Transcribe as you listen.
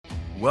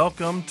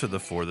Welcome to the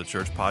For the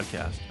Church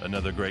podcast,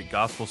 another great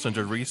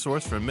gospel-centered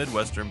resource from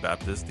Midwestern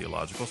Baptist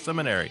Theological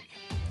Seminary.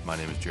 My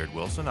name is Jared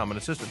Wilson. I'm an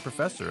assistant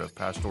professor of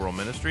pastoral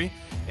ministry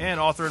and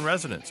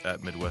author-in-residence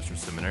at Midwestern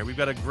Seminary. We've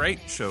got a great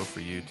show for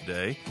you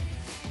today.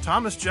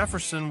 Thomas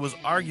Jefferson was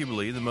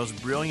arguably the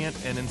most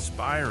brilliant and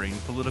inspiring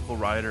political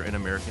writer in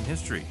American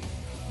history,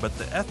 but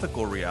the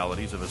ethical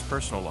realities of his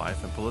personal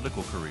life and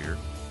political career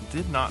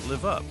did not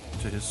live up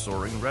to his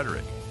soaring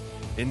rhetoric.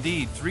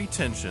 Indeed, three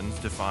tensions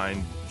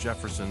defined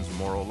Jefferson's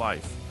moral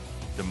life: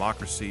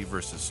 democracy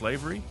versus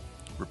slavery,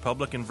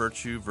 Republican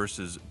virtue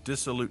versus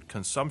dissolute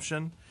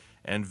consumption,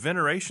 and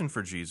veneration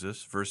for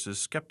Jesus versus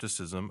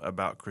skepticism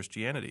about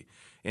Christianity.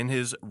 In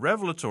his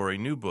revelatory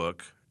new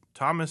book,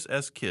 Thomas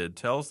S. Kidd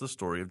tells the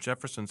story of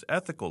Jefferson's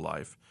ethical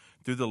life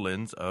through the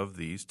lens of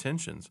these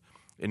tensions,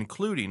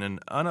 including an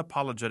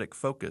unapologetic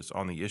focus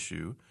on the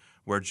issue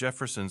where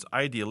Jefferson's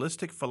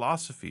idealistic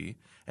philosophy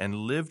and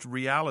lived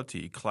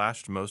reality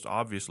clashed most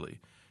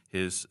obviously: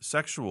 his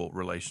sexual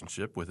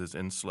relationship with his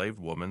enslaved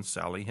woman,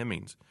 Sally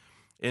Hemings.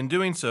 In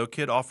doing so,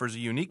 Kidd offers a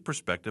unique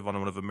perspective on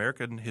one of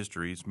American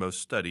history's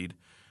most studied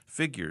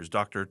figures.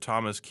 Dr.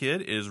 Thomas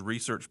Kidd is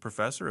research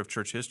professor of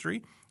church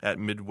history at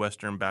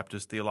Midwestern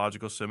Baptist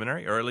Theological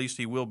Seminary, or at least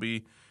he will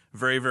be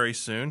very, very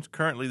soon.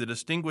 Currently the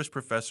distinguished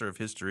professor of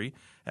history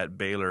at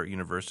Baylor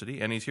University,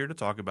 and he's here to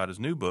talk about his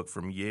new book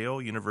from Yale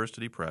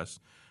University Press,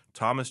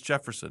 Thomas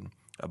Jefferson,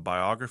 A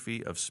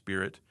Biography of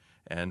Spirit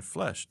and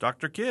Flesh.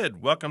 Dr.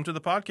 Kidd, welcome to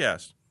the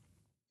podcast.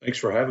 Thanks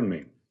for having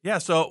me. Yeah,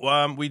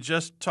 so we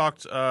just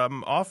talked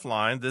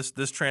offline,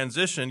 this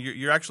transition.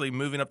 You're actually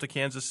moving up to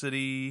Kansas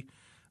City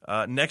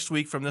next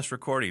week from this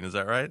recording. Is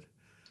that right?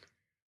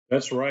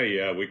 That's right.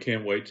 Yeah, we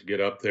can't wait to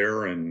get up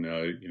there. And,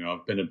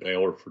 I've been at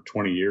Baylor for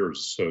 20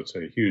 years, so it's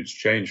a huge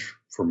change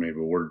for me.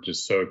 But we're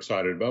just so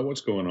excited about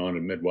what's going on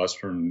in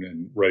Midwestern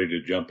and ready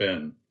to jump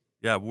in.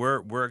 Yeah,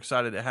 we're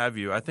excited to have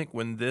you. I think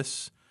when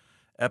this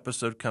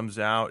episode comes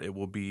out, it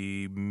will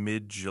be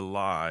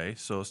mid-July,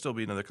 so it'll still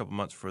be another couple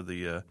months for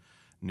the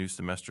new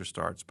semester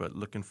starts. But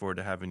looking forward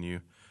to having you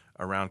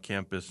around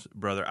campus,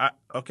 brother.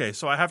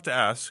 So I have to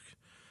ask.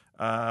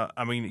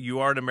 You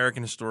are an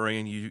American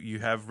historian. You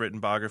have written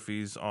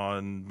biographies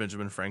on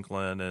Benjamin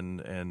Franklin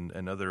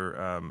and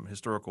other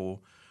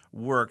historical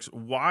works.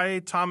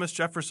 Why Thomas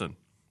Jefferson?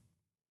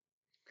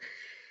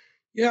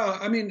 Yeah,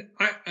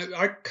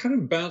 I kind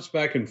of bounce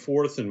back and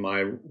forth in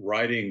my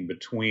writing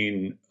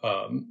between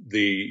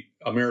the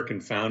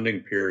American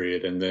founding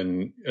period and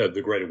then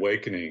the Great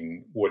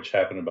Awakening, which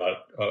happened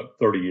about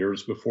 30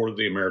 years before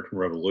the American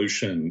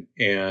Revolution.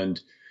 And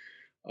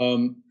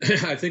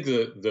I think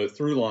the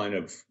through line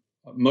of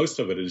most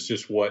of it is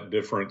just what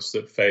difference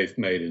that faith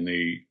made in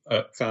the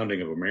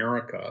founding of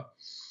America.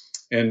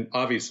 And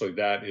obviously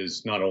that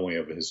is not only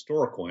of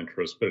historical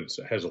interest, but it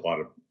has a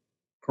lot of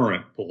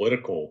current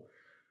political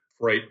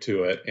freight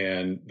to it.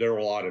 And there are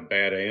a lot of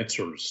bad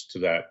answers to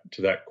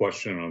that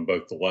question on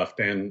both the left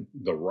and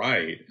the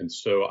right. And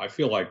so I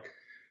feel like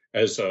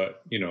as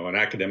an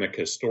academic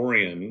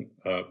historian,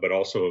 but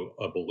also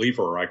a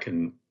believer, I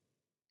can,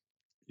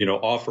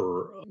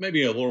 offer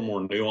maybe a little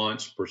more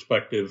nuanced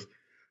perspective,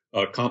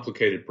 a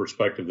complicated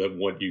perspective than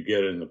what you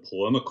get in the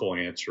polemical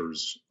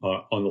answers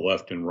on the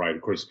left and right.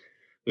 Of course,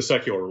 the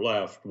secular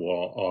left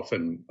will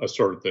often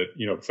assert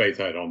that, faith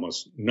had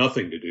almost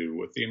nothing to do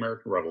with the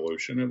American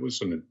Revolution. It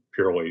was a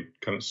purely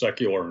kind of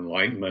secular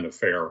Enlightenment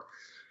affair.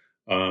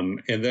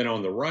 And then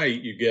on the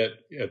right, you get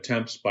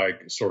attempts by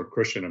sort of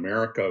Christian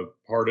America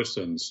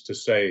partisans to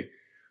say,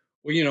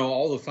 well,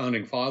 all the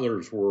founding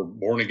fathers were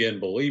born again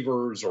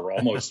believers, or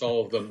almost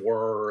all of them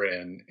were.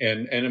 And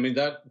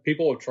that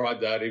people have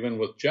tried that even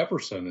with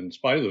Jefferson, in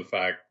spite of the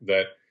fact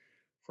that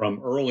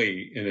from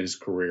early in his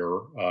career,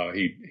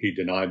 he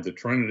denied the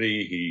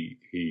Trinity.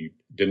 He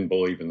didn't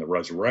believe in the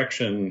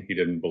resurrection. He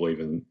didn't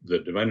believe in the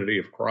divinity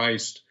of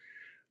Christ,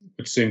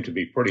 which seemed to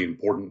be pretty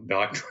important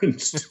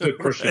doctrines to the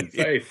Christian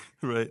faith.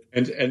 Right.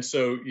 And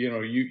so,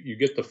 you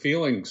get the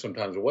feeling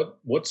sometimes,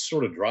 what's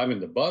sort of driving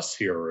the bus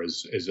here?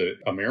 Is it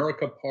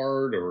America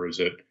part, or is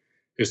it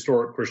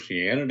historic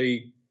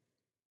Christianity?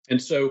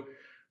 And so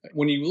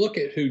when you look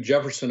at who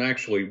Jefferson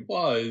actually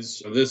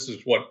was, this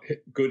is what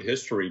good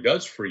history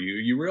does for you.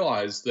 You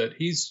realize that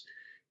he's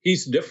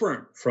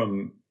different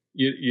from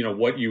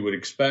what you would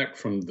expect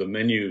from the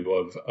menu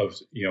of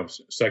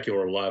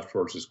secular left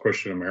versus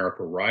Christian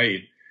America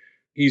right.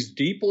 He's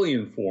deeply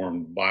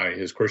informed by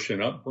his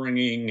Christian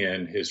upbringing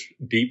and his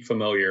deep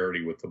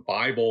familiarity with the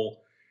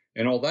Bible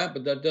and all that,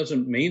 but that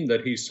doesn't mean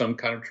that he's some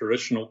kind of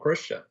traditional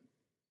Christian.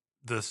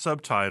 The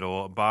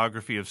subtitle, A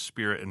Biography of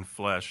Spirit and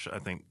Flesh, I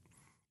think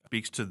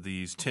speaks to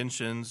these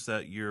tensions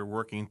that you're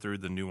working through,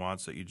 the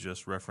nuance that you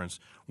just referenced.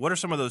 What are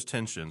some of those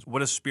tensions? What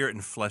does spirit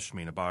and flesh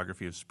mean? A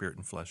biography of spirit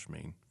and flesh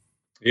mean?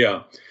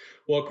 Yeah.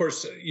 Well, of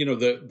course,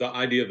 the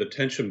idea of the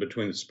tension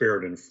between the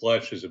spirit and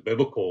flesh is a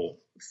biblical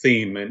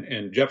theme.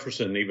 And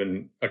Jefferson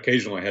even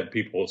occasionally had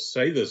people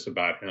say this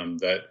about him,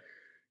 that,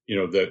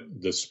 that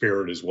the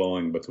spirit is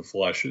willing, but the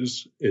flesh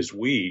is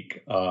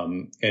weak.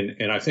 And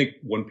I think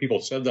when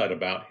people said that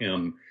about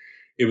him,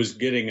 it was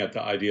getting at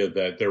the idea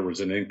that there was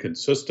an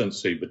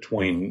inconsistency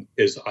between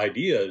his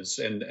ideas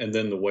and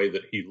then the way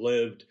that he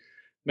lived,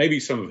 maybe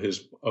some of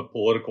his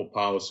political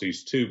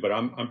policies too. But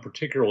I'm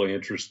particularly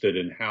interested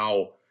in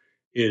how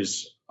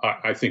his,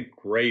 I think,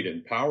 great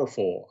and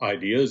powerful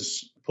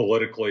ideas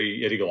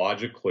politically,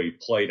 ideologically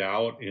played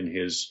out in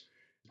his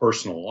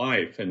personal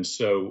life. And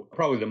so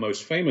probably the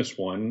most famous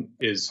one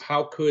is,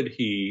 how could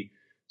he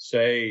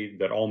say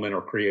that all men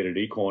are created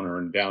equal and are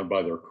endowed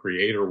by their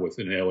creator with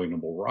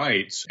inalienable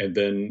rights, and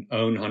then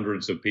own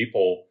hundreds of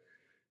people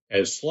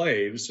as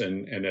slaves?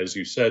 And as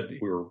you said,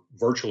 we're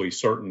virtually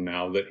certain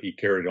now that he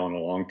carried on a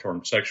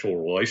long-term sexual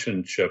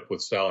relationship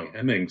with Sally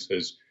Hemings,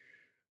 his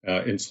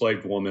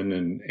enslaved woman,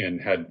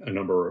 and had a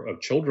number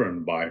of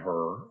children by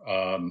her.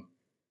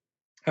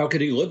 How could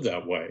he live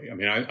that way? I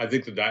mean, I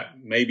think that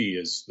maybe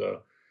is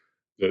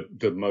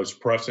the most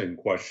pressing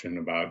question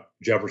about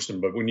Jefferson.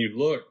 But when you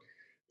look,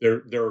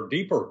 there are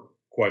deeper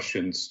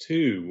questions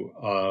too.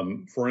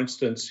 For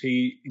instance,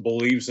 he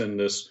believes in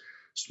this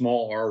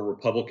small r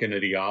Republican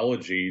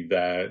ideology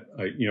that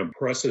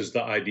presses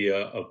the idea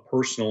of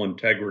personal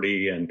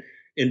integrity and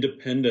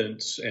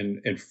independence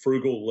and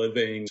frugal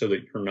living, so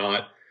that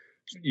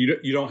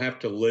you don't have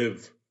to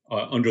live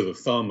under the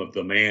thumb of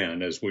the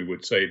man, as we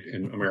would say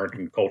in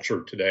American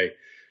culture today.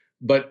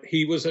 But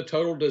he was a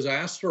total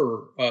disaster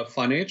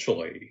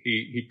financially.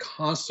 He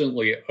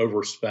constantly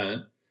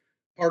overspent.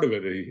 Part of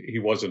it, he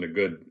wasn't a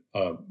good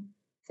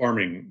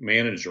farming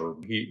manager.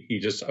 He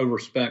just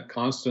overspent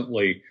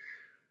constantly.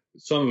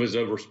 Some of his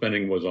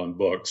overspending was on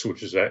books,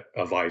 which is a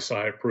vice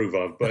I approve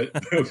of, but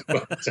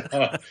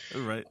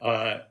right.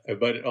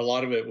 But a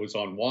lot of it was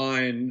on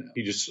wine.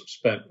 He just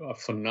spent a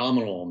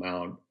phenomenal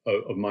amount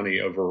of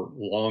money over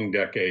long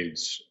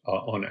decades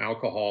on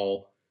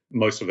alcohol,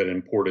 most of it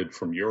imported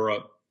from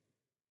Europe.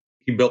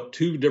 He built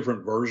 2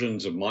 different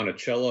versions of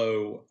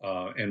Monticello,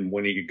 and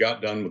when he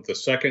got done with the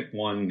second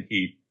one,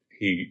 he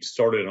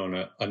started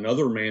on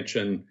another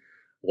mansion,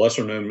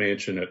 lesser-known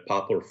mansion at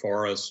Poplar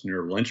Forest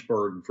near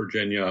Lynchburg,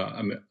 Virginia.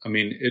 I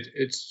mean,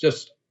 it's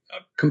just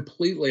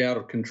completely out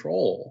of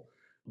control,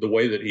 the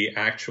way that he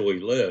actually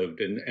lived.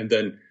 And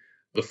then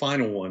the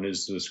final one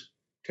is this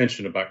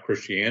tension about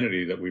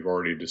Christianity that we've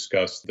already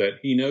discussed, that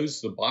he knows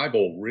the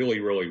Bible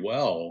really, really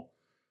well.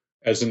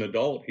 As an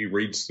adult, he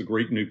reads the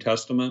Greek New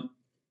Testament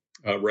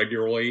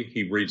regularly.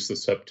 He reads the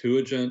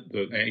Septuagint,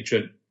 the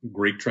ancient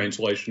Greek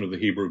translation of the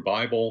Hebrew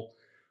Bible.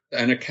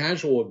 And a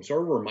casual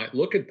observer might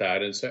look at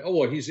that and say, oh,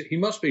 well, he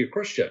must be a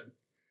Christian,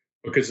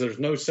 because there's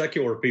no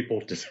secular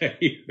people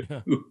today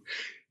who,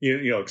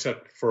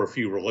 except for a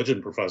few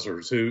religion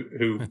professors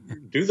who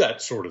do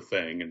that sort of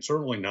thing, and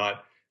certainly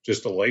not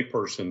just a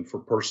layperson for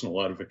personal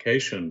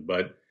edification.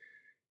 But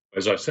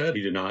as I said,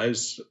 he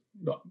denies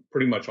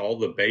pretty much all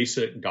the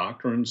basic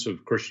doctrines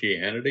of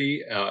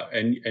Christianity,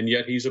 and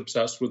yet he's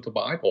obsessed with the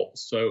Bible.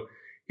 So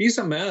he's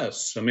a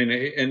mess. I mean,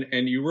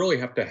 and you really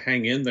have to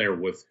hang in there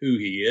with who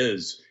he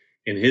is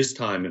in his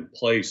time and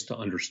place to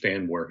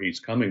understand where he's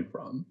coming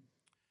from.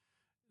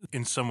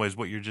 In some ways,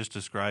 what you're just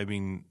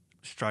describing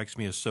strikes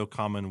me as so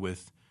common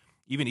with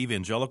even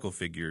evangelical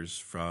figures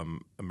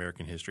from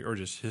American history, or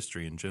just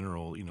history in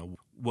general.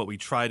 What we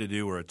try to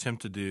do or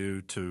attempt to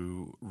do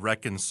to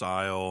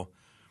reconcile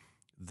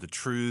the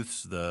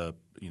truths, the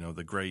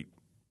great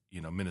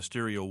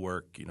ministerial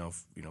work,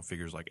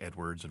 figures like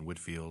Edwards and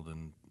Whitefield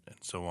and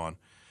so on,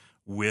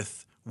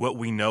 with what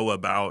we know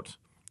about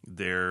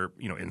their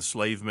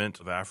enslavement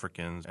of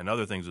Africans and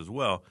other things as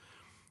well.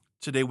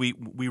 Today we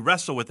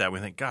wrestle with that. We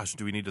think, gosh,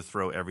 do we need to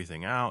throw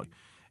everything out?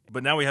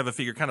 But now we have a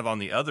figure kind of on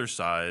the other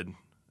side,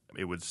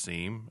 it would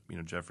seem.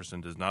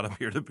 Jefferson does not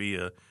appear to be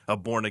a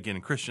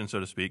born-again Christian, so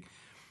to speak.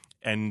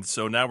 And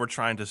so now we're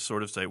trying to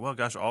sort of say, well,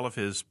 gosh, all of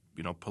his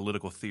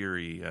political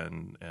theory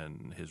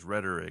and his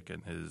rhetoric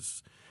and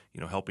his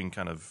helping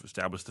kind of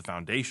establish the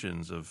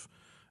foundations of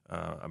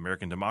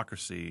American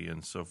democracy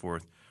and so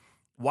forth.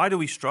 Why do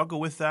we struggle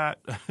with that,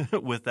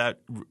 with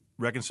that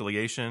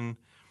reconciliation,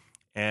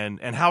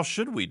 and how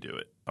should we do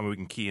it? I mean, we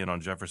can key in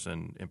on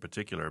Jefferson in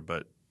particular,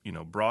 but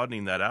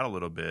broadening that out a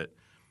little bit,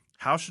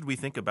 how should we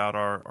think about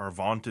our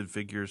vaunted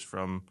figures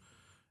from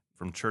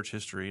church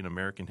history and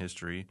American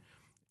history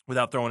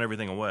without throwing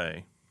everything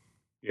away?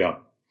 Yeah,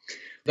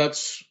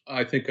 that's,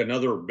 I think,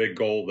 another big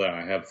goal that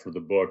I have for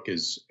the book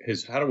is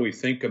how do we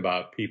think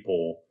about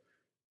people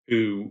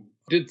who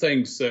did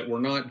things that were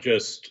not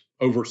just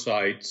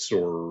oversights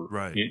or,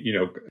 right.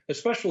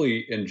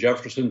 Especially in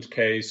Jefferson's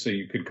case. So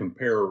you could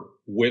compare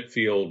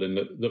Whitefield, and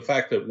the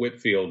fact that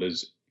Whitefield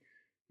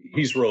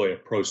he's really a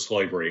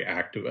pro-slavery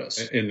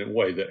activist in a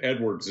way that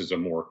Edwards is a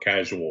more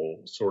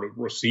casual sort of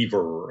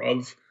receiver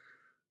of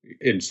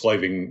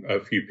enslaving a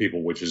few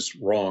people, which is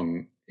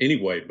wrong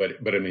anyway.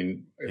 But I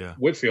mean, yeah.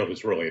 Whitefield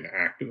is really an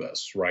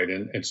activist, right?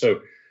 And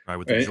so. Right,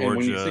 with the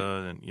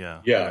Georgia,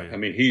 I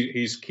mean,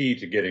 he's key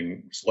to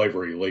getting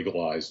slavery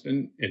legalized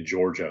in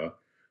Georgia,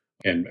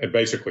 and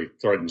basically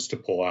threatens to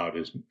pull out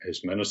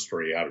his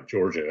ministry out of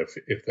Georgia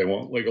if they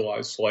won't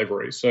legalize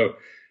slavery. So,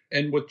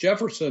 and with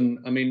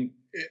Jefferson, I mean,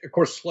 of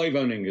course, slave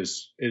owning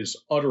is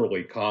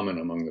utterly common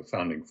among the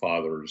founding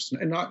fathers,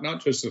 and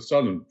not just the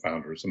Southern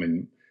founders. I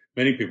mean,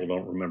 many people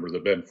don't remember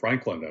that Ben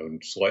Franklin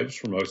owned slaves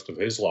for most of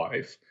his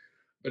life.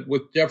 But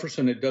with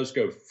Jefferson, it does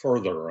go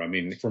further. I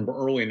mean, from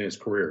early in his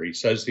career, he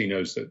says he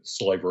knows that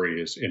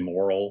slavery is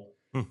immoral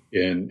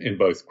in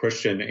both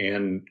Christian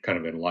and kind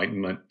of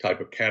Enlightenment type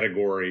of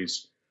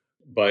categories,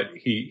 but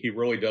he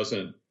really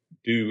doesn't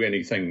do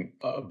anything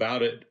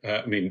about it.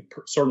 I mean,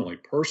 certainly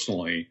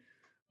personally.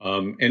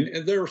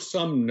 And there are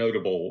some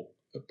notable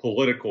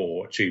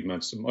political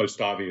achievements. Most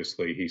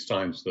obviously, he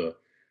signs the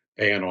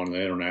ban on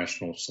the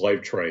international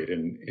slave trade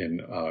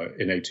in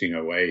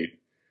 1808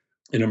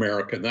 in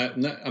America.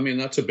 I mean,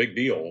 that's a big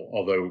deal.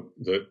 Although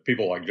the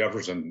people like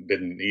Jefferson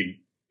didn't need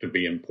to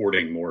be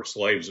importing more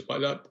slaves by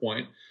that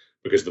point,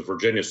 because the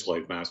Virginia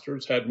slave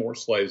masters had more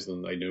slaves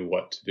than they knew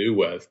what to do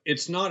with.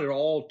 It's not at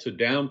all to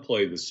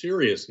downplay the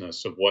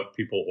seriousness of what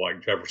people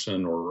like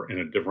Jefferson, or in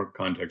a different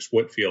context,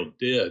 Whitefield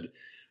did.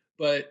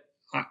 But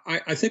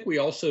I think we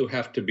also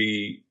have to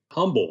be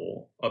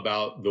humble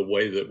about the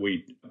way that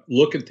we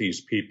look at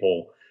these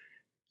people,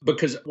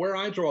 because where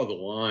I draw the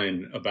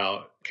line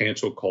about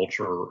cancel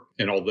culture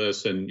and all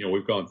this, and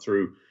we've gone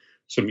through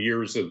some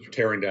years of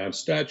tearing down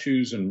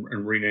statues and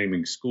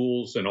renaming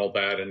schools and all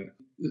that, and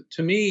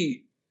to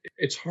me,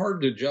 it's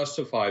hard to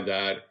justify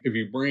that if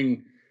you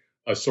bring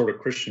a sort of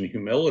Christian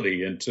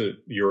humility into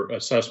your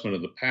assessment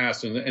of the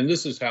past. And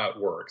this is how it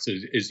works,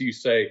 is you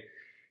say,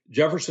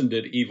 Jefferson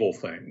did evil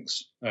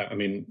things. I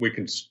mean, we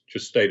can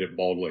just state it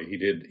boldly. He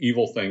did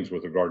evil things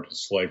with regard to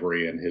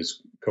slavery and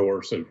his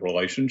coercive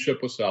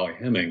relationship with Sally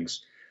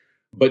Hemings.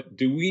 But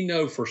do we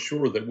know for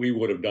sure that we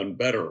would have done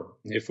better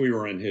if we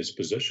were in his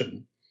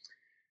position?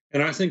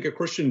 And I think a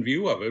Christian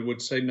view of it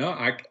would say, no,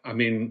 I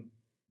mean,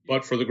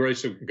 but for the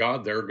grace of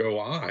God, there go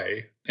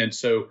I. And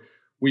so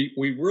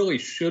we really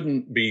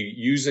shouldn't be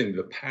using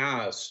the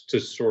past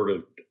to sort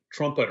of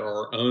trumpet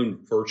our own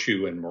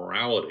virtue and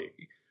morality.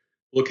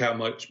 Look how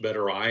much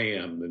better I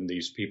am than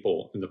these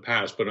people in the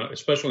past, but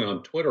especially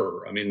on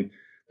Twitter. I mean,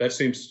 that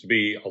seems to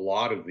be a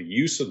lot of the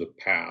use of the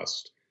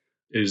past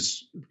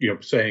is,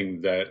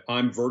 saying that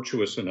I'm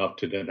virtuous enough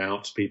to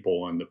denounce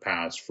people in the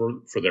past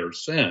for their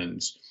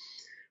sins,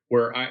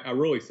 where I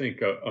really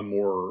think a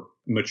more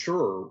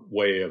mature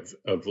way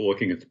of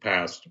looking at the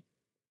past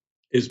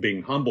is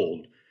being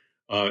humbled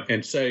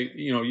and say,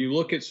 you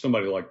look at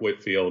somebody like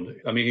Whitefield.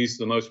 I mean, he's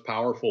the most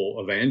powerful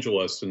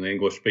evangelist in the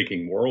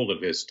English-speaking world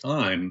of his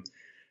time,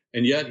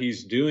 and yet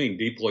he's doing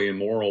deeply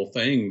immoral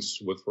things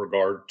with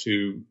regard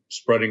to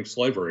spreading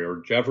slavery.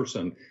 Or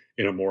Jefferson,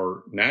 in a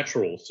more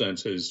natural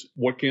sense, is,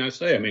 what can I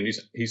say? I mean,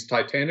 he's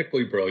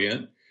titanically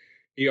brilliant.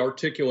 He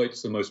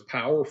articulates the most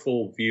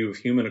powerful view of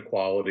human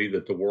equality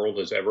that the world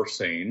has ever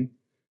seen.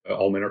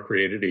 All men are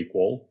created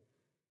equal.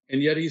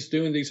 And yet he's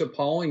doing these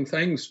appalling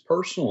things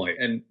personally.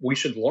 And we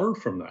should learn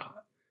from that.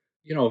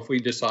 If we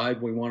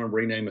decide we want to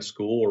rename a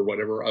school or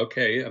whatever,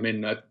 okay. I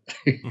mean,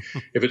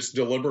 if it's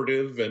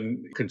deliberative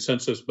and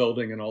consensus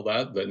building and all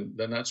that, then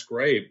that's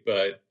great.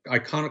 But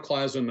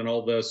iconoclasm and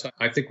all this,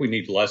 I think we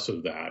need less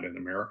of that in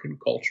American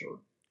culture.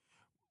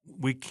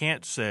 We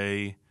can't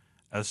say,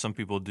 as some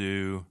people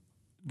do,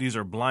 these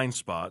are blind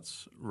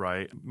spots,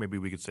 right? Maybe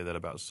we could say that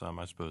about some,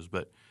 I suppose.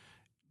 But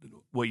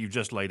what you've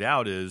just laid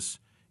out is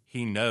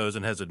he knows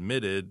and has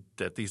admitted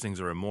that these things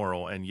are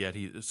immoral, and yet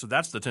so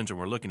that's the tension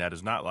we're looking at,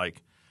 is not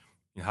like,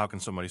 how can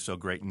somebody so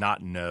great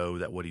not know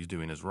that what he's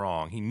doing is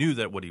wrong? He knew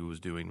that what he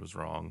was doing was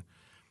wrong,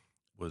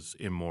 was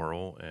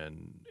immoral,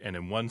 and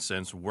in one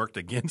sense worked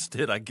against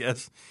it, I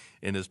guess,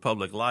 in his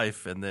public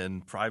life and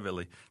then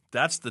privately.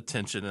 That's the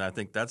tension, and I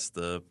think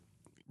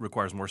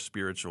requires more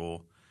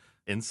spiritual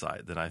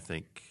insight than I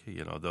think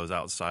those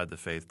outside the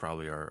faith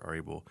probably are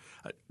able.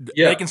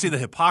 They can see the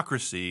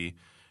hypocrisy.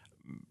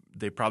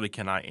 They probably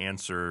cannot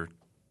answer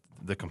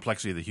the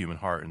complexity of the human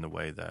heart in the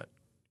way that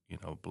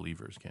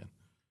believers can.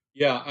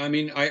 Yeah, I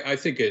mean, I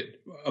think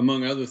it,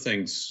 among other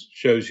things,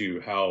 shows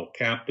you how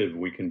captive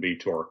we can be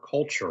to our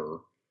culture,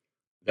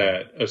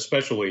 that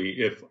especially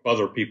if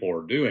other people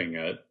are doing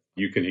it,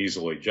 you can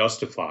easily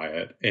justify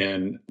it.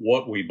 And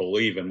what we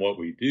believe and what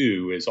we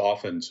do is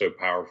often so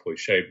powerfully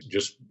shaped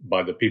just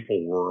by the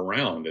people we're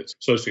around. It's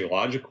a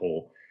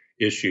sociological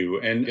issue.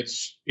 And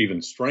it's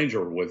even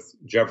stranger with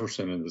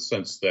Jefferson in the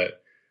sense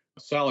that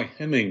Sally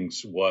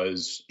Hemings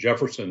was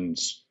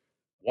Jefferson's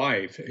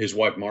wife. His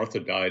wife, Martha,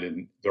 died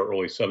in the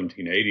early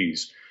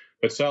 1780s.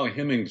 But Sally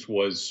Hemings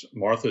was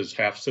Martha's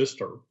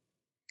half-sister.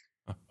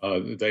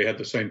 They had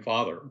the same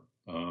father.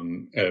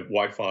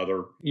 White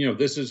father.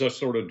 This is a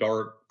sort of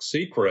dark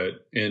secret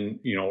in,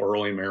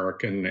 early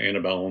American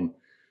antebellum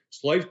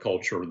slave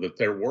culture, that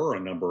there were a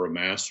number of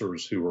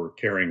masters who were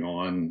carrying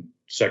on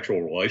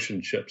sexual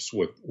relationships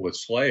with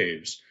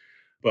slaves,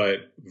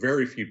 but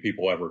very few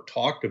people ever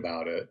talked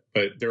about it.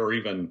 But there are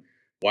even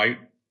white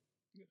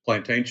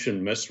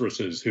plantation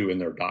mistresses who in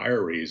their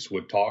diaries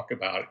would talk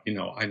about,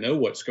 I know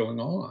what's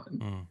going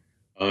on.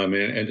 And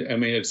I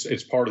mean,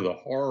 it's part of the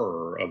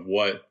horror of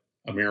what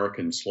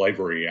American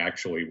slavery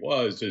actually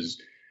was,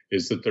 is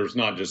is that there's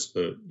not just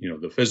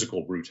the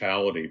physical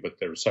brutality, but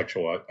there's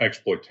sexual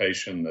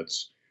exploitation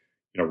that's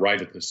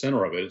right at the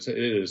center of it. It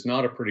is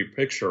not a pretty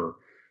picture.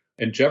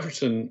 And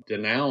Jefferson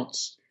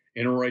denounced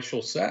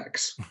interracial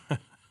sex.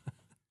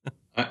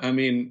 I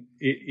mean,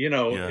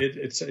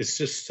 it's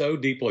just so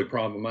deeply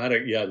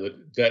problematic. Yeah,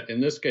 that in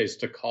this case,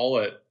 to call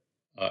it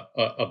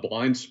a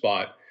blind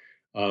spot,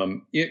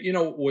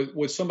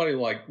 with somebody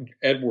like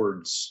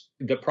Edwards,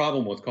 the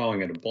problem with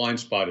calling it a blind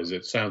spot is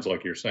it sounds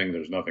like you're saying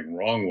there's nothing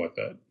wrong with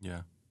it.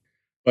 Yeah.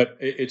 But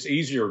it's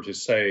easier to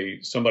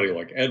say somebody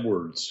like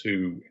Edwards,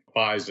 who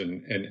buys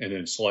and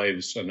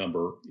enslaves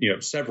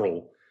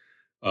several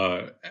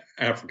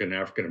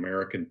African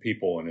American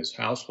people in his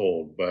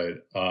household,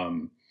 but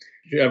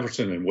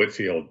Jefferson and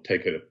Whitefield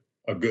take it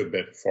a good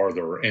bit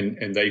farther,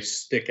 and they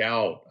stick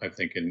out, I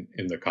think,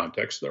 in the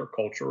context of their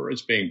culture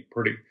as being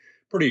pretty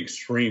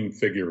extreme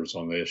figures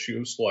on the issue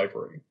of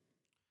slavery.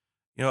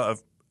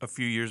 A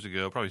few years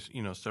ago, probably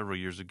several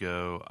years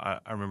ago, I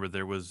remember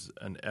there was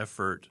an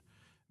effort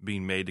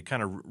being made to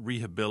kind of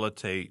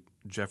rehabilitate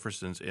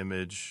Jefferson's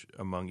image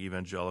among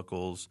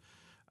evangelicals.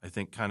 I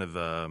think kind of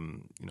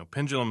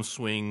pendulum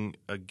swing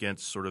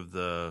against sort of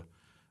the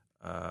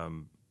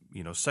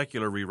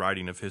secular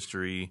rewriting of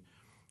history,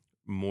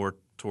 more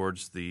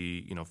towards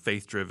the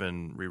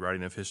faith-driven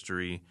rewriting of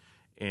history.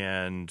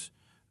 And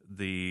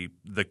the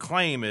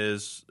claim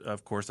is,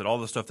 of course, that all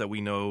the stuff that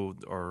we know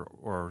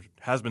or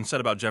has been said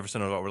about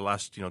Jefferson over the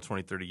last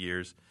 20, 30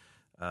 years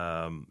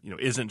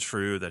isn't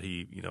true, that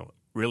he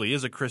really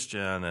is a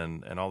Christian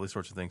and all these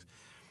sorts of things.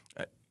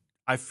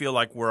 I feel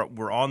like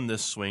we're on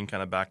this swing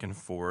kind of back and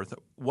forth.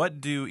 What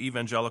do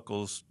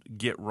evangelicals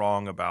get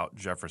wrong about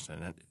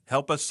Jefferson?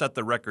 Help us set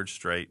the record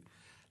straight.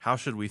 How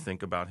should we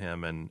think about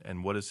him,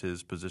 and what is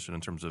his position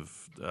in terms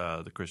of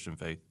the Christian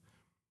faith?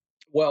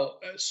 Well,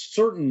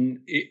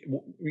 certain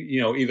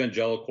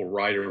evangelical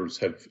writers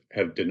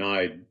have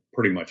denied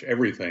pretty much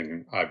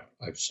everything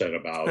I've said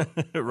about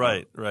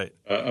right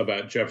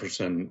about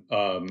Jefferson,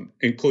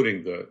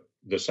 including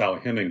the Sally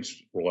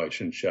Hemings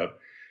relationship.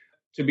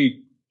 To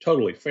be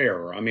totally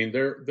fair, I mean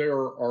there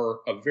are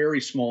a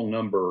very small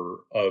number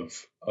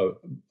of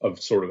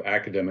sort of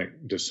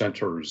academic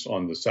dissenters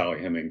on the Sally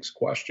Hemings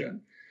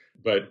question.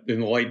 But in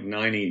the late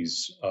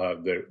 90s,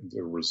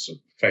 there was a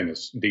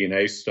famous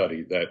DNA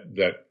study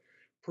that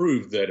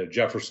proved that a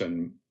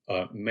Jefferson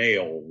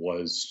male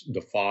was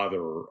the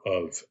father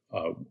of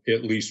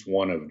at least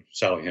one of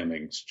Sally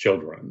Hemings'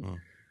 children. Oh.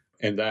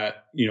 And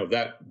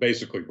that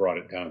basically brought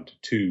it down to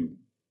two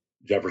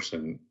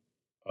Jefferson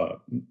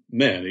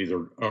men,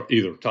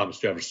 either Thomas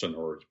Jefferson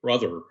or his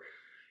brother.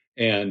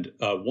 And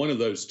one of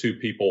those two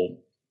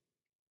people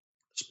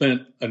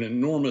spent an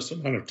enormous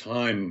amount of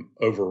time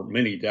over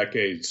many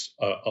decades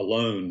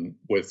alone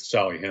with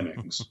Sally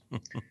Hemings.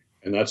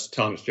 And that's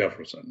Thomas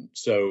Jefferson.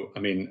 So, I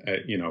mean,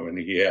 and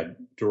he had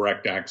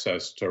direct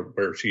access to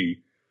where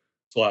she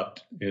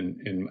slept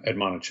at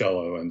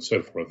Monticello and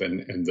so forth,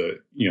 and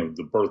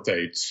the birth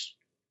dates,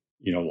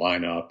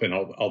 line up and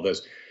all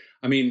this.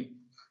 I mean,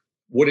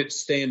 would it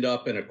stand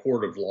up in a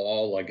court of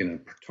law like in a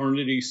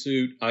paternity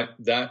suit?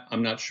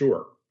 I'm not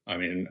sure. I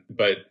mean,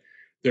 but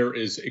there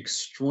is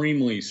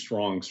extremely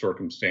strong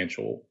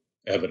circumstantial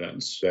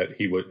evidence that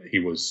he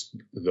was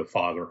the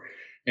father,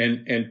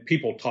 and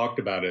people talked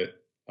about it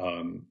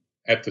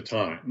at the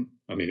time.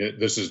 I mean,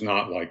 this is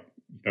not like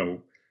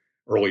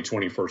early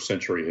 21st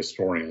century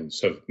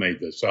historians have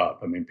made this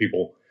up. I mean,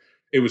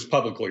 it was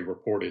publicly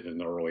reported in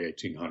the early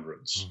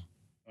 1800s.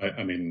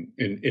 I mean,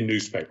 in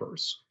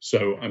newspapers.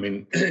 So, I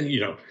mean,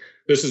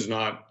 this is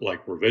not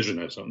like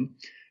revisionism.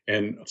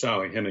 And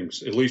Sally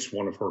Hemings, at least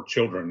one of her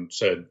children,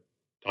 said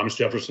Thomas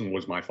Jefferson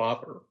was my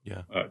father.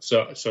 Yeah.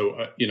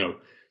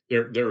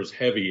 There is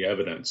heavy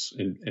evidence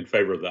in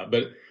favor of that.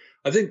 But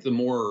I think the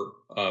more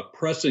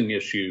pressing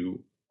issue,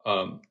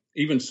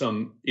 even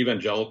some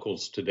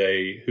evangelicals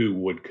today who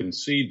would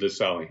concede the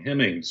Sally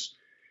Hemings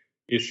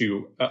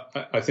issue,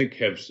 I think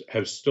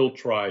have still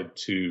tried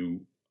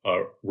to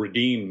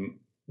redeem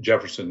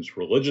Jefferson's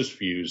religious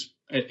views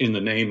in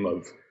the name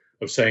of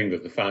saying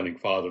that the founding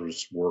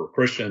fathers were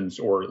Christians,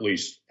 or at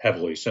least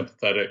heavily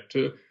sympathetic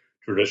to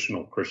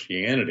traditional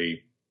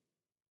Christianity.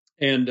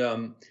 And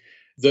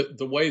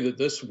the way that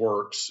this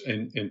works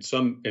in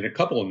a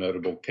couple of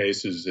notable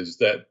cases is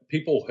that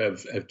people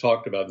have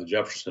talked about the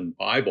Jefferson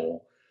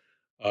Bible,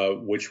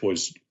 which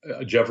was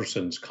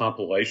Jefferson's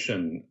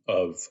compilation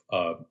of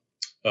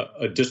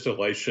a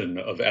distillation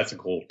of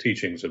ethical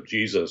teachings of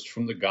Jesus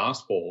from the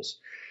Gospels.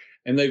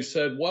 And they've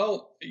said,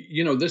 well,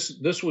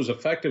 this was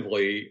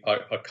effectively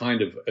a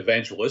kind of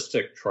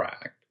evangelistic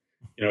tract.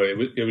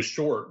 It was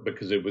short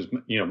because it was,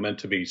 meant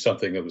to be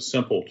something that was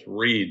simple to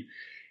read.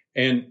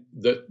 And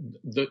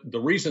the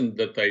reason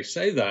that they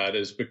say that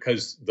is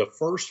because the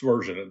first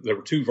version, there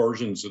were two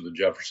versions of the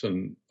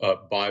Jefferson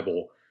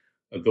Bible.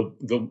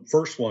 The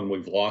first one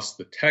we've lost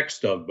the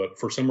text of, but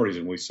for some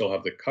reason we still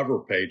have the cover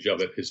page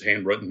of it, his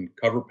handwritten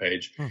cover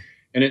page.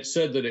 And it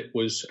said that it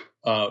was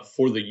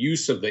for the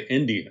use of the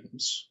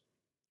Indians.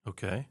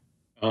 Okay.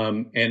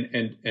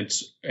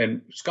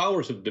 And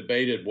scholars have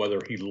debated whether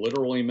he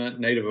literally meant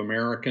Native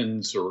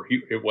Americans or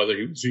whether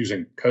he was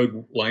using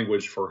code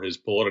language for his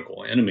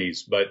political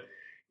enemies. But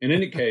in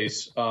any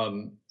case,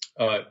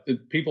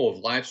 people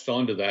have latched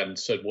onto that and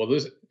said, well,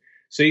 this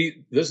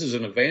is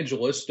an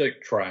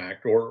evangelistic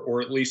tract,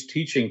 or at least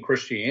teaching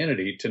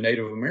Christianity to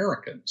Native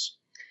Americans.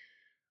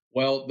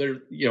 Well,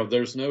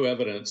 there's no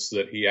evidence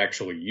that he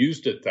actually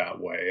used it that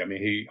way. I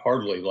mean, he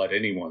hardly let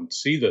anyone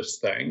see this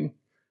thing,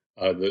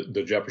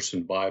 the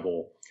Jefferson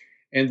Bible.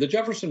 And the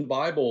Jefferson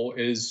Bible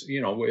is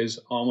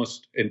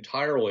almost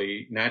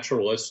entirely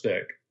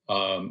naturalistic,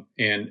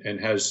 and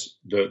has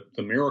the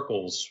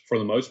miracles, for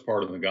the most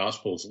part, in the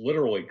Gospels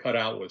literally cut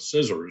out with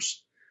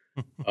scissors.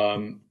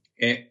 And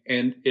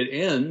it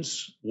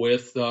ends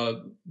with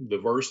the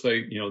verse,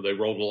 they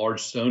rolled a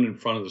large stone in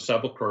front of the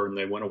sepulcher and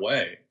they went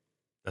away.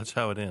 That's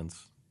how it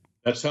ends.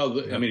 That's how,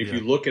 if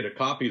you look at a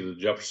copy of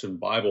the Jefferson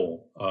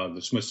Bible,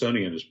 the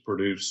Smithsonian has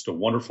produced a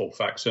wonderful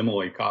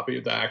facsimile copy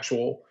of the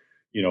actual,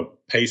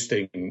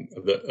 pasting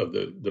of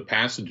the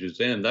passages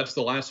in. That's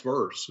the last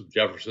verse of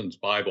Jefferson's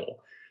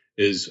Bible,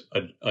 is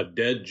a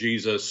dead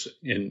Jesus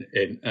in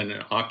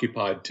an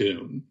occupied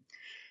tomb.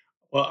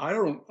 Well, I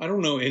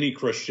don't know any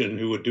Christian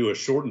who would do a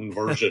shortened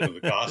version of the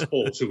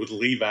Gospels who would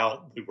leave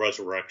out the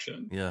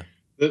resurrection. Yeah.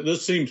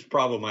 This seems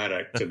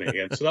problematic to me.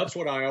 And so that's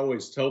what I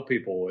always tell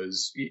people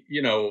is,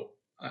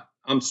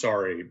 I'm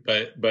sorry,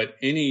 but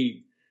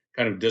any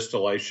kind of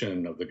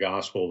distillation of the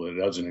gospel that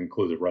doesn't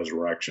include the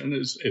resurrection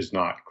is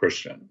not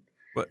Christian.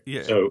 But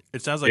yeah, so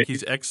it sounds like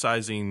he's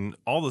excising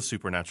all the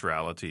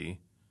supernaturality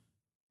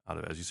out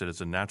of it. As you said,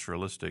 it's a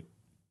naturalistic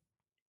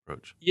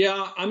approach.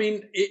 Yeah, I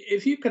mean,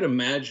 if you could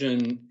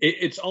imagine,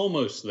 it's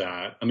almost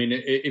that. I mean,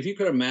 if you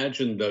could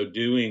imagine, though,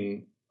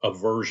 doing a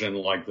version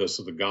like this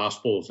of the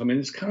Gospels, I mean,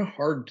 it's kind of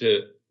hard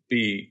to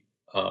be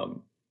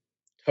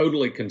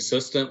totally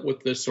consistent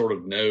with this sort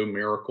of no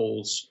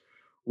miracles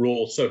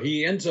rule. So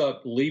he ends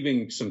up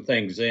leaving some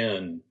things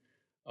in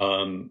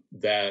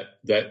that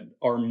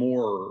are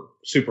more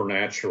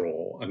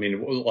supernatural. I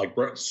mean, like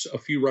a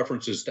few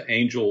references to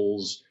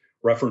angels,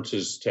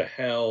 references to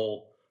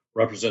hell,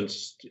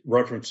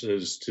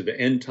 references to the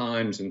end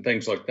times and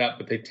things like that,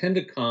 but they tend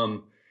to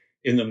come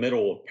in the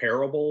middle of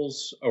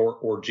parables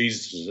or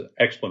Jesus'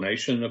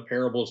 explanation of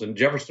parables. And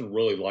Jefferson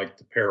really liked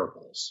the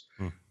parables,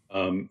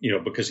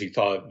 because he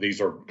thought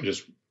these are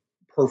just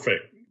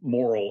perfect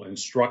moral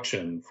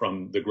instruction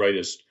from the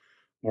greatest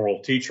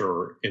moral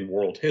teacher in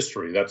world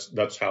history.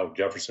 That's how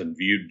Jefferson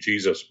viewed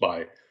Jesus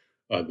by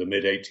the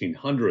mid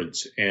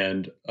 1800s.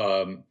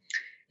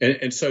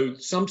 And so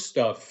some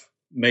stuff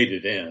made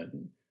it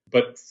in,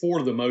 but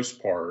for the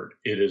most part,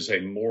 it is a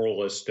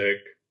moralistic,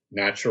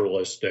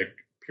 naturalistic,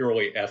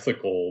 purely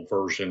ethical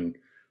version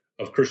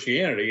of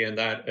Christianity. And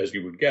that, as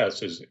you would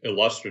guess, is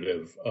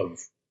illustrative of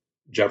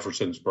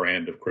Jefferson's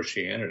brand of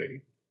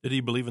Christianity. Did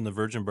he believe in the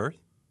virgin birth?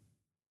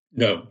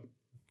 No.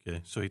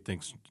 Okay, so he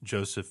thinks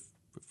Joseph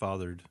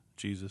fathered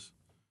Jesus?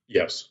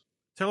 Yes.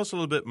 Tell us a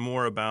little bit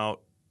more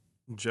about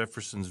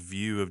Jefferson's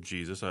view of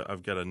Jesus.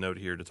 I've got a note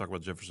here to talk about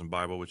the Jefferson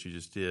Bible, which you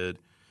just did.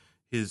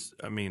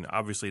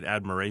 Obviously an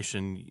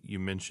admiration you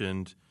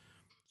mentioned.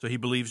 So he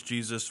believes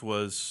Jesus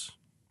was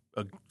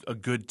a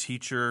good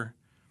teacher.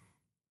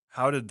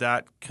 How did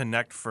that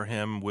connect for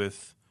him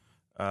with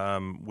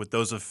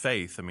those of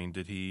faith? I mean,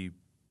 did he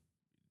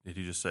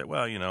just say,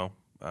 well,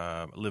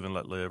 live and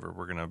let live, or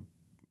we're going to,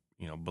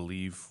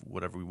 believe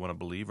whatever we want to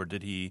believe? Or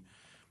did he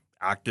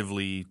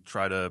actively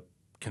try to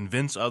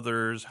convince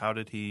others? How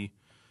did he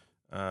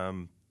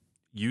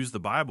use the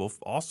Bible?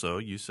 Also,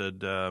 you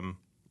said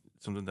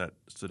something that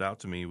stood out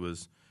to me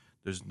was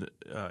there's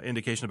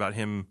indication about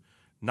him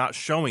not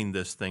showing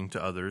this thing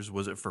to others.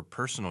 Was it for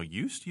personal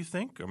use, do you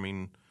think? I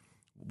mean,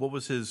 what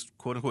was his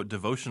quote-unquote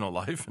devotional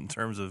life in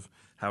terms of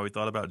how he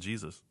thought about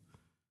Jesus?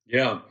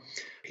 Yeah,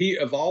 he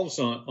evolves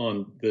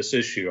on this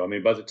issue. I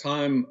mean, by the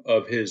time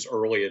of his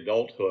early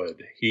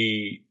adulthood,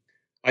 he,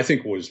 I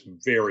think, was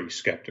very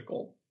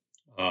skeptical.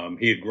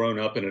 He had grown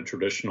up in a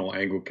traditional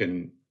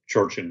Anglican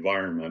church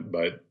environment,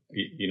 but,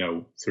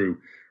 through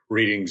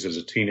readings as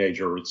a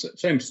teenager, it's the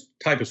same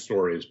type of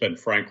story as Ben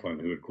Franklin,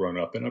 who had grown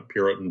up in a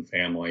Puritan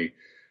family,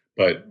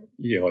 but,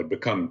 had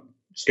become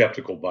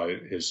skeptical by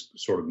his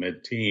sort of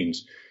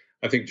mid-teens.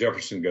 I think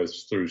Jefferson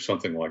goes through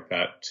something like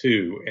that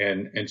too.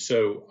 And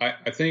so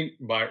I think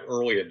by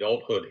early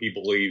adulthood, he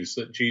believes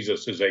that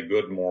Jesus is a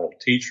good moral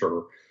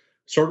teacher,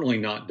 certainly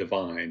not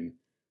divine,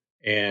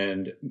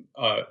 and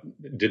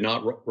did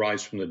not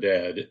rise from the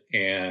dead,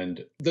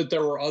 and that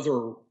there were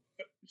other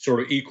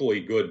sort of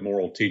equally good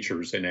moral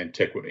teachers in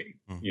antiquity,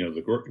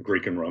 the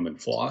Greek and Roman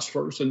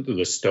philosophers and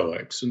the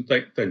Stoics and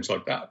things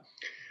like that.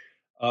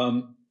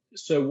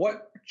 So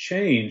what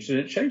changed, and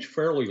it changed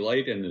fairly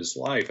late in his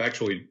life.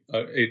 Actually,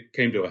 it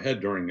came to a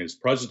head during his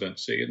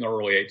presidency in the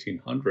early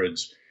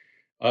 1800s.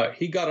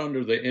 He got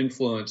under the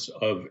influence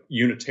of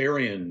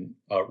Unitarian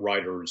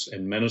writers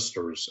and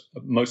ministers,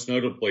 most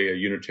notably a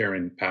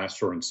Unitarian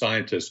pastor and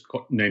scientist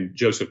named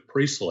Joseph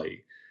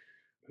Priestley,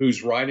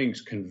 whose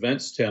writings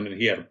convinced him, and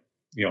he had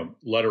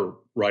letter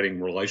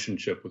writing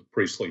relationship with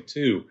Priestley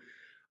too.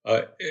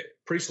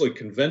 Priestley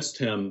convinced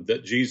him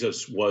that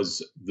Jesus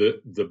was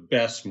the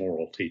best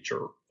moral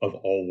teacher of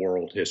all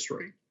world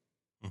history,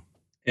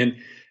 and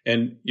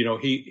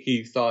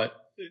he thought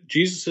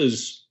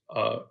Jesus's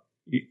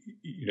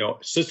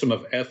system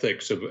of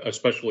ethics,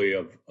 especially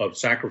of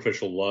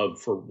sacrificial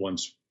love for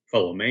one's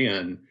fellow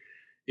man,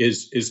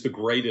 is the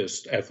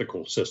greatest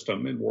ethical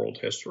system in world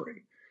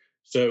history.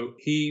 So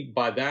he,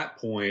 by that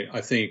point,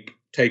 I think,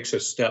 takes a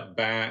step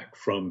back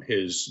from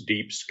his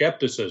deep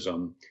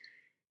skepticism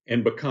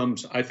and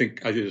becomes, I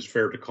think it is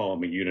fair to call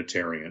him a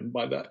Unitarian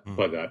by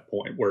that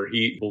point, where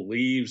he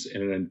believes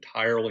in an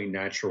entirely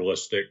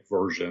naturalistic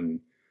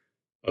version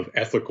of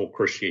ethical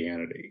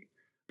Christianity.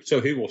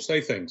 So he will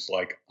say things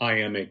like, I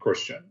am a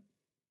Christian,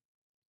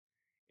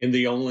 in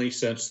the only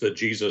sense that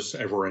Jesus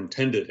ever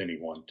intended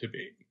anyone to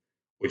be,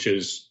 which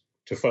is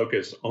to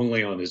focus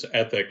only on his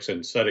ethics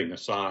and setting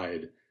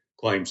aside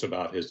claims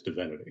about his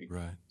divinity.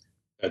 Right.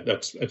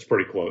 That's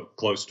pretty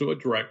close to a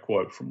direct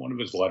quote from one of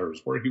his letters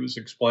where he was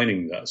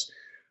explaining this.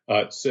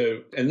 And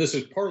this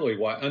is partly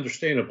why,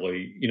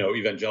 understandably,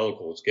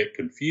 evangelicals get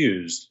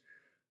confused,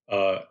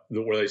 where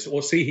they say,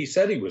 well, see, he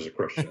said he was a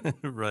Christian.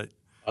 Right.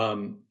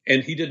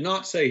 And he did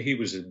not say he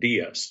was a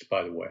deist,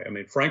 by the way. I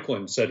mean,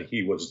 Franklin said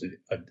he was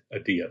a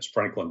deist.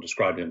 Franklin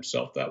described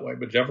himself that way,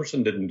 but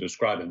Jefferson didn't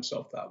describe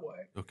himself that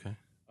way. Okay.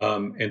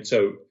 And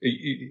so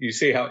you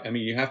see how,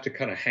 you have to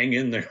kind of hang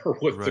in there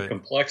with the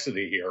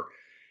complexity here.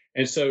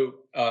 And so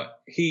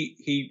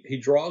he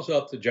draws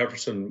up the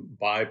Jefferson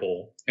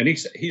Bible, and he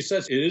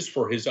says it is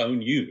for his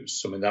own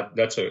use. I mean,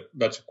 that's a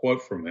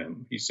quote from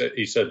him. He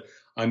said,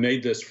 I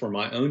made this for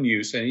my own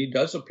use, and he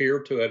does appear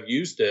to have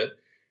used it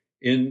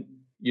in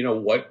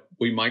what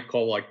we might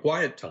call like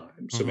quiet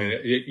times. Mm-hmm. I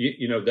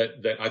mean,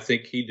 that I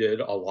think he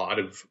did a lot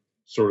of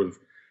sort of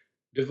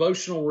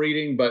devotional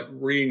reading, but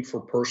reading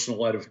for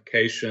personal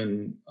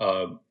edification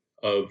of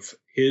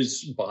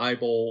his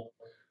Bible.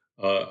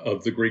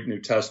 Of the Greek New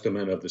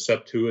Testament, of the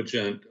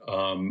Septuagint,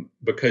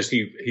 because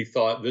he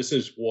thought this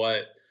is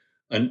what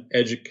an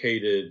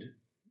educated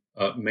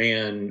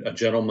man, a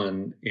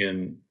gentleman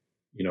in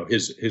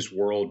his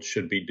world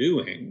should be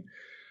doing.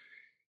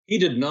 He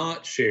did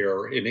not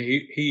share, and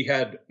he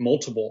had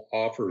multiple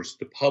offers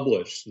to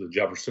publish the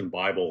Jefferson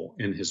Bible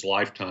in his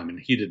lifetime, and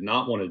he did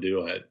not want to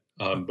do it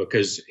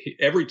because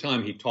every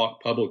time he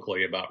talked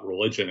publicly about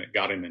religion, it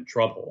got him in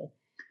trouble.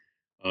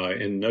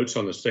 In Notes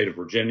on the State of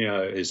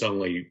Virginia, his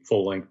only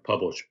full-length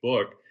published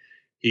book,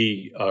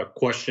 he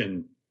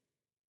questioned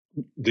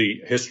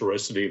the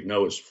historicity of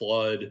Noah's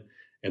flood,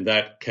 and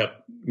that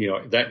kept,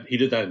 that he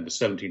did that in the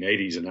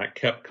 1780s, and that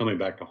kept coming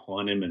back to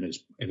haunt him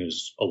in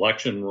his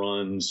election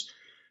runs.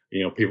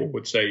 People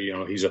would say,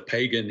 he's a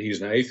pagan,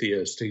 he's an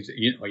atheist,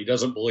 he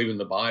doesn't believe in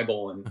the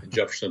Bible, and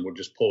Jefferson would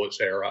just pull his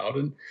hair out.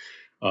 And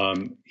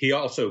he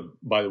also,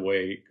 by the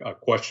way,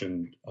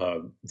 questioned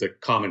the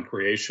common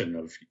creation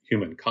of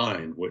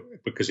humankind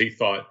because he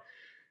thought,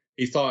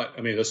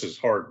 I mean, this is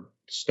hard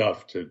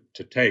stuff to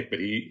take, but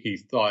he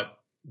thought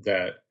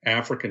that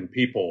African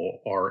people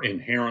are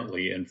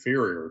inherently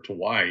inferior to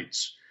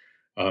whites.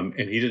 And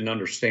he didn't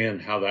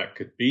understand how that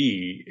could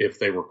be if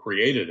they were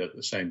created at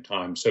the same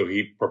time. So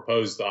he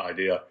proposed the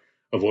idea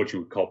of what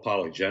you would call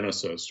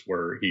polygenesis,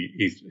 where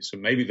he so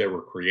maybe they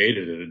were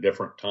created at a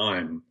different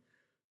time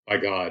by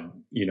God,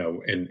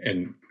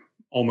 and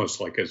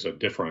almost like as a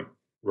different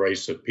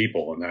race of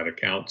people, and that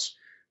accounts,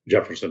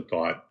 Jefferson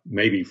thought,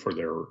 maybe for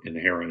their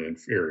inherent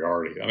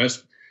inferiority. I mean,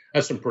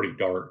 that's some pretty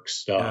dark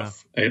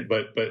stuff. Yeah.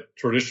 But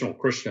traditional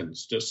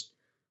Christians just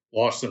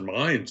lost their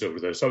minds over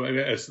this. I mean,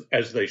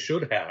 as they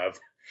should have.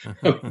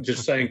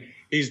 Just saying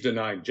he's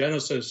denying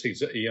Genesis,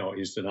 he's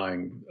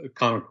denying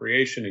common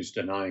creation, he's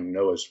denying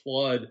Noah's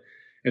flood,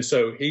 and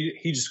so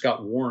he just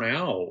got worn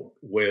out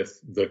with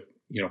the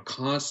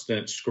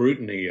constant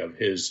scrutiny of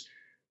his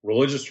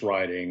religious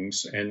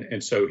writings.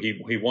 And so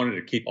he wanted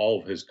to keep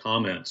all of his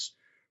comments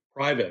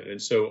private.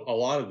 And so a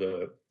lot of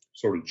the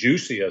sort of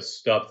juiciest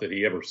stuff that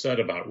he ever said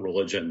about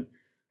religion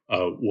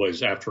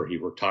was after he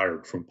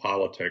retired from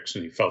politics,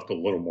 and he felt a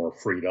little more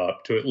freed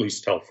up to at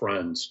least tell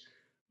friends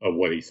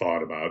what he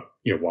thought about,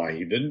 why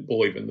he didn't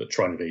believe in the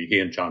Trinity. He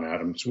and John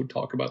Adams would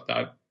talk about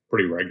that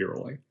pretty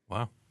regularly.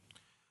 Wow.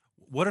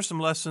 What are some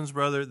lessons,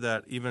 brother,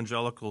 that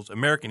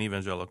American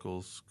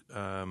evangelicals,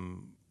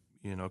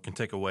 can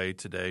take away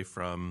today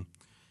from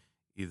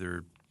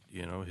either,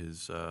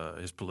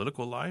 his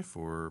political life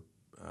or,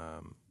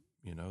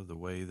 the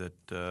way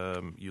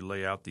that you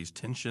lay out these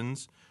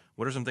tensions?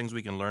 What are some things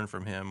we can learn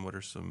from him? What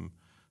are some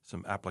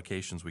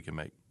applications we can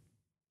make?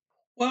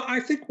 Well, I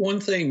think one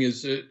thing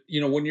is that,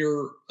 when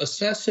you're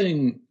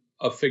assessing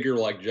a figure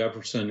like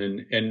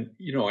Jefferson and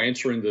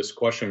answering this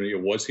question,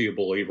 was he a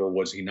believer?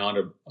 Was he not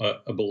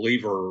a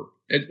believer?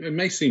 It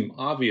may seem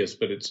obvious,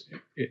 but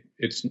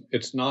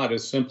it's not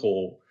as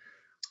simple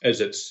as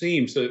it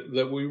seems,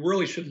 that we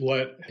really should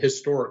let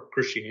historic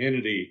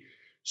Christianity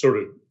sort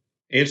of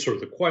answer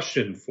the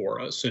question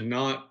for us, and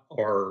not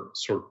our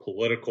sort of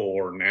political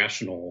or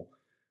national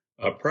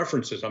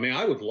preferences. I mean,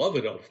 I would love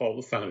it if all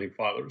the founding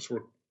fathers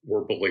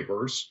were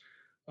believers,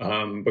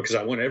 because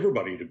I want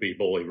everybody to be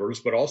believers,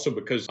 but also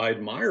because I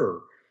admire,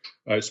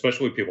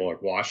 especially people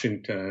like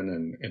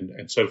Washington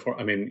and so forth.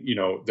 I mean,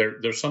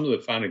 there's some of the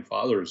founding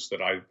fathers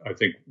that I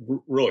think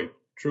really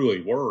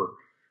truly were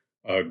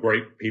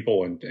great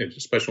people, and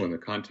especially in the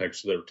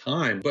context of their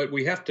time. But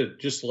we have to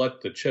just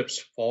let the chips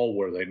fall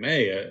where they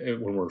may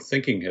when we're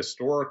thinking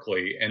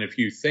historically. And if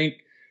you think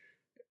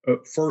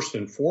first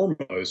and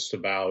foremost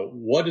about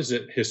what does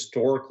it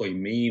historically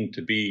mean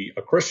to be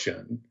a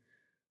Christian,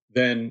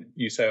 then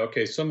you say,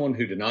 okay, someone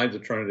who denied the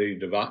Trinity,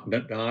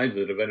 denied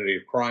the divinity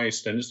of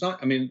Christ, and it's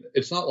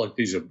not like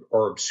these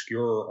are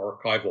obscure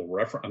archival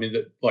reference. I mean,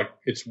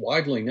 it's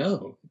widely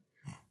known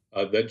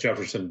that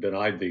Jefferson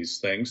denied these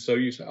things. So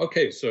you say,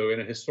 okay, so in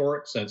a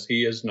historic sense,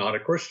 he is not a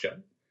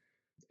Christian.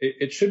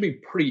 It should be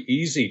pretty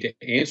easy to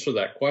answer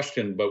that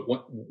question, but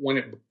when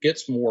it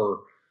gets more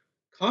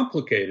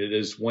complicated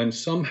is when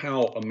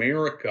somehow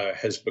America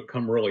has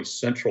become really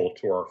central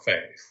to our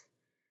faith.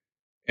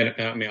 And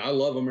I mean, I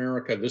love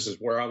America. This is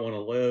where I want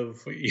to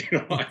live.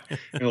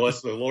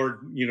 Unless the Lord,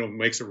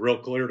 makes it real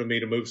clear to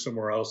me to move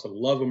somewhere else. I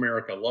love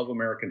America. I love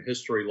American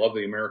history. Love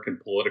the American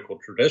political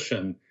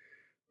tradition.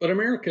 But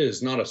America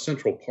is not a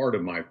central part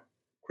of my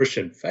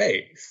Christian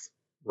faith,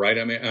 right?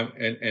 I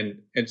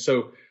mean, and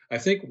so I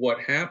think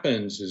what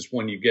happens is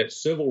when you get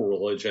civil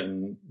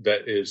religion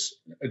that is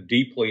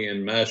deeply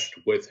enmeshed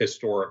with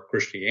historic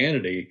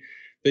Christianity,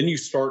 then you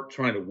start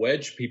trying to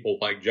wedge people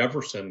like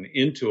Jefferson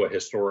into a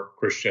historic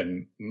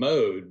Christian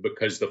mode,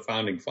 because the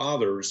founding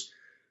fathers,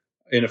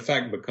 in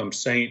effect, become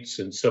saints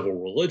in civil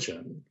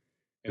religion,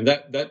 and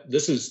that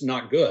this is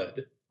not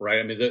good, right?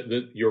 I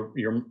mean,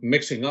 you're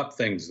mixing up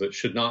things that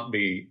should not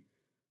be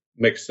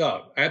mixed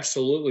up.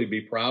 Absolutely,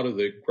 be proud of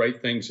the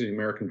great things in the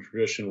American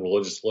tradition,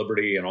 religious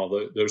liberty, and all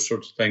those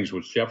sorts of things,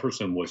 which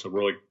Jefferson was a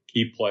really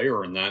key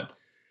player in that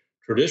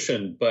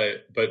tradition.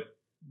 But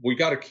we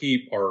got to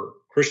keep our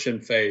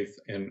Christian faith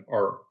and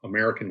our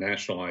American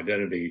national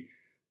identity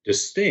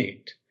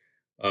distinct.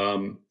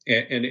 And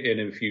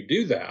if you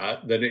do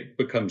that, then it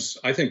becomes,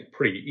 I think,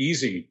 pretty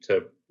easy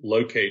to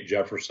locate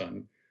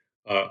Jefferson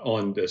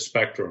on the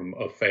spectrum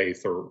of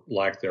faith or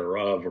lack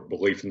thereof, or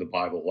belief in the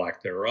Bible,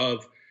 lack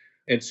thereof.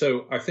 And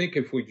so I think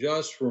if we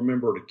just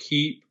remember to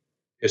keep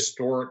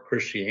historic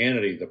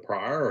Christianity the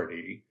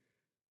priority,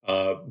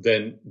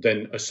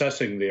 then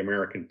assessing the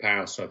American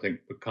past, I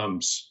think,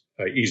 becomes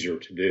easier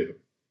to do.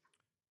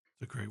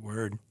 A great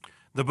word.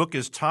 The book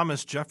is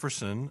Thomas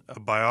Jefferson, A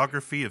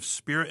Biography of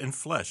Spirit and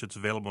Flesh. It's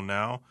available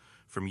now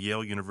from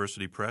Yale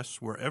University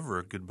Press,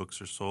 wherever good books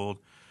are sold.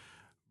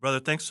 Brother,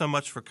 thanks so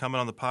much for coming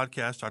on the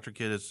podcast. Dr.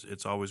 Kidd,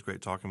 it's always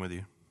great talking with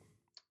you.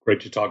 Great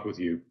to talk with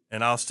you.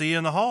 And I'll see you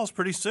in the halls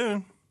pretty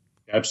soon.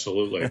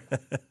 Absolutely.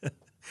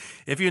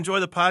 If you enjoy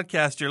the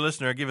podcast, dear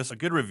listener, give us a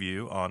good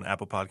review on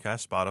Apple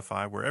Podcasts,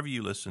 Spotify, wherever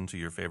you listen to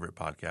your favorite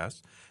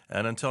podcasts.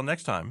 And until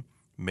next time,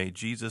 may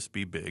Jesus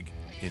be big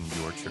in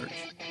your church.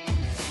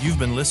 You've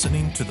been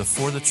listening to the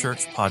For the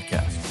Church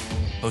podcast,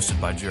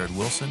 hosted by Jared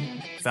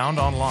Wilson, found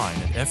online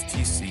at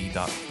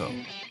ftc.co.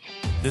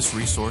 This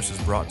resource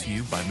is brought to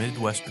you by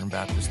Midwestern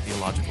Baptist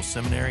Theological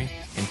Seminary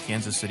in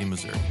Kansas City,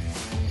 Missouri,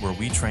 where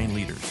we train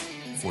leaders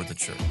for the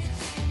church.